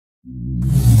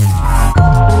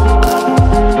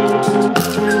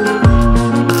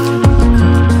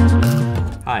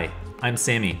Hi, I'm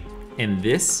Sammy, and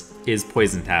this is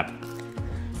PoisonTap.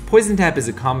 PoisonTap is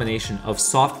a combination of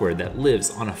software that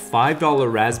lives on a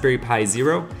 $5 Raspberry Pi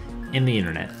Zero and the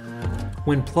internet.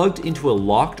 When plugged into a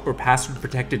locked or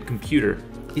password-protected computer,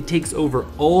 it takes over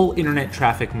all internet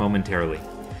traffic momentarily.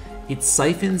 It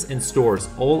siphons and stores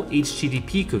all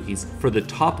HTTP cookies for the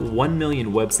top 1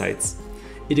 million websites.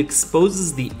 It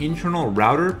exposes the internal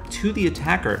router to the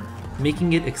attacker,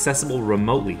 making it accessible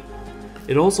remotely.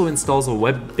 It also installs a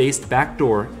web-based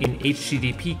backdoor in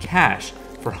HTTP cache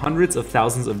for hundreds of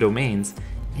thousands of domains,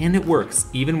 and it works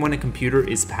even when a computer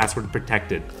is password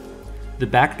protected. The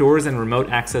backdoors and remote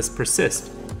access persist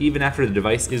even after the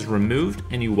device is removed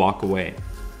and you walk away.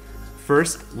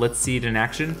 First, let's see it in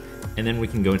action, and then we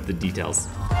can go into the details.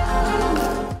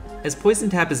 As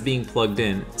PoisonTap is being plugged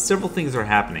in, several things are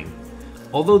happening.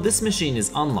 Although this machine is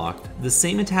unlocked, the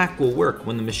same attack will work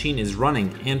when the machine is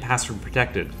running and password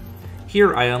protected.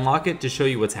 Here I unlock it to show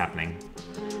you what's happening.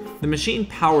 The machine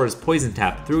powers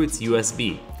PoisonTap through its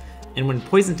USB, and when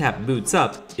PoisonTap boots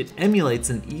up, it emulates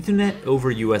an Ethernet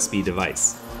over USB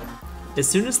device. As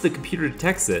soon as the computer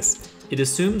detects this, it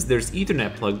assumes there's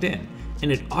Ethernet plugged in, and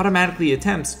it automatically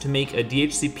attempts to make a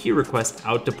DHCP request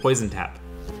out to PoisonTap.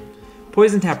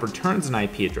 PoisonTap returns an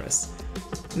IP address.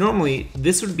 Normally,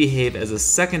 this would behave as a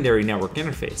secondary network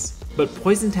interface, but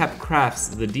PoisonTap crafts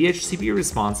the DHCP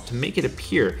response to make it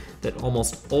appear that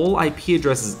almost all IP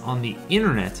addresses on the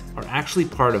internet are actually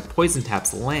part of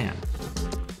PoisonTap's LAN.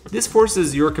 This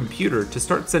forces your computer to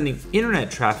start sending internet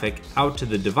traffic out to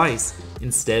the device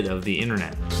instead of the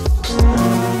internet.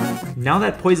 Now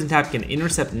that PoisonTap can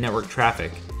intercept network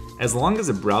traffic, as long as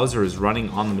a browser is running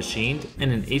on the machine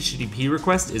and an HTTP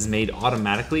request is made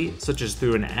automatically, such as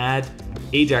through an ad,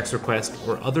 AJAX request,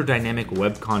 or other dynamic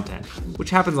web content,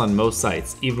 which happens on most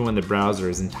sites even when the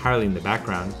browser is entirely in the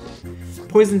background,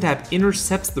 PoisonTap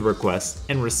intercepts the request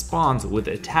and responds with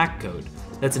attack code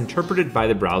that's interpreted by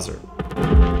the browser.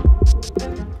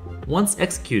 Once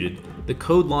executed, the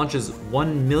code launches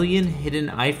 1 million hidden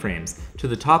iframes to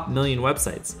the top million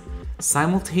websites,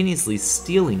 simultaneously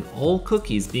stealing all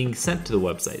cookies being sent to the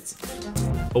websites.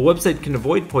 A website can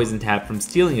avoid PoisonTap from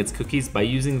stealing its cookies by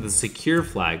using the secure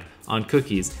flag on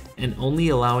cookies and only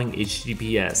allowing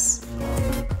HTTPS.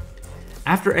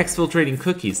 After exfiltrating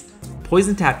cookies,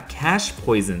 PoisonTap cache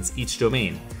poisons each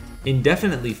domain,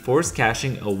 indefinitely force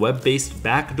caching a web-based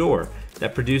backdoor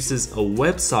that produces a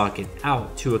WebSocket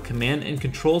out to a command and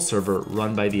control server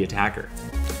run by the attacker.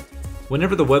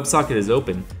 Whenever the WebSocket is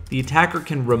open, the attacker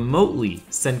can remotely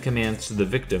send commands to the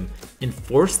victim and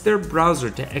force their browser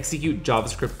to execute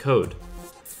JavaScript code.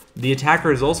 The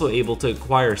attacker is also able to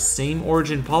acquire same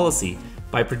origin policy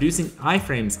by producing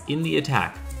iframes in the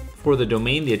attack for the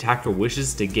domain the attacker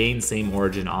wishes to gain same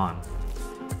origin on.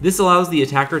 This allows the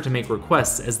attacker to make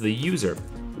requests as the user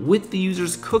with the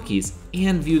user's cookies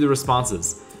and view the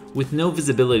responses with no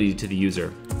visibility to the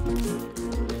user.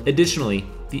 Additionally,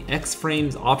 the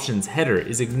Xframes options header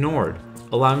is ignored,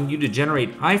 allowing you to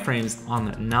generate iframes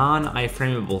on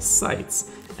non-iframeable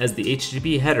sites, as the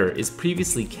HTTP header is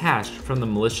previously cached from the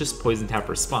malicious PoisonTap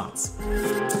response.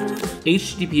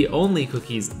 HTTP-only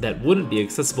cookies that wouldn't be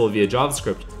accessible via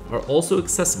JavaScript are also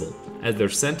accessible, as they're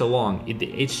sent along in the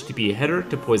HTTP header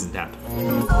to PoisonTap.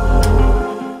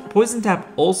 PoisonTap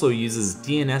also uses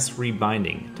DNS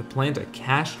rebinding to plant a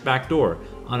cached backdoor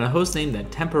on a hostname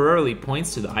that temporarily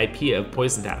points to the IP of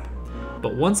PoisonTap,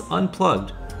 but once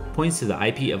unplugged, points to the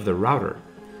IP of the router.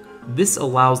 This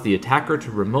allows the attacker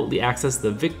to remotely access the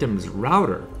victim's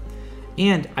router,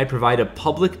 and I provide a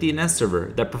public DNS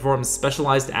server that performs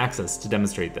specialized access to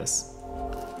demonstrate this.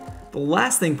 The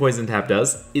last thing PoisonTap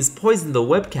does is poison the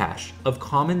web cache of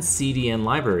common CDN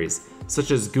libraries,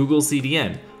 such as Google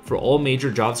CDN, for all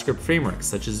major JavaScript frameworks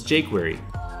such as jQuery.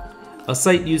 A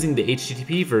site using the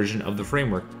HTTP version of the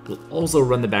framework will also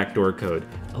run the backdoor code,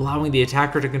 allowing the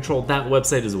attacker to control that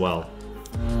website as well.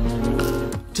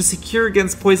 To secure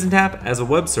against PoisonTap as a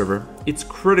web server, it's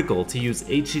critical to use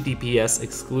HTTPS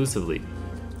exclusively.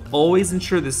 Always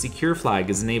ensure the secure flag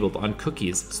is enabled on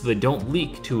cookies so they don't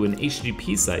leak to an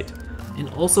HTTP site, and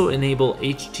also enable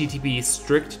HTTP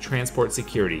Strict Transport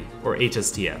Security, or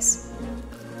HSTS.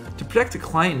 To protect a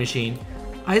client machine,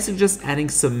 I suggest adding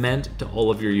cement to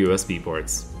all of your USB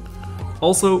ports.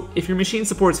 Also, if your machine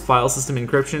supports file system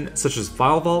encryption, such as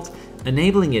File Vault,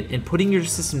 enabling it and putting your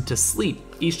system to sleep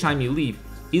each time you leave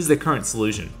is the current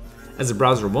solution, as the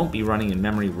browser won't be running in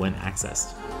memory when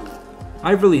accessed.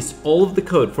 I've released all of the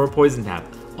code for PoisonTap,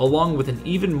 along with an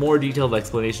even more detailed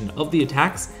explanation of the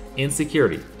attacks and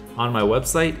security on my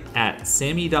website at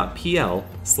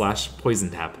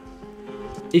sammy.pl/PoisonTap.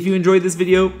 If you enjoyed this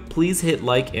video, please hit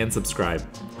like and subscribe.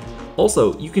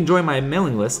 Also, you can join my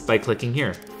mailing list by clicking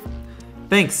here.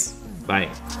 Thanks, bye.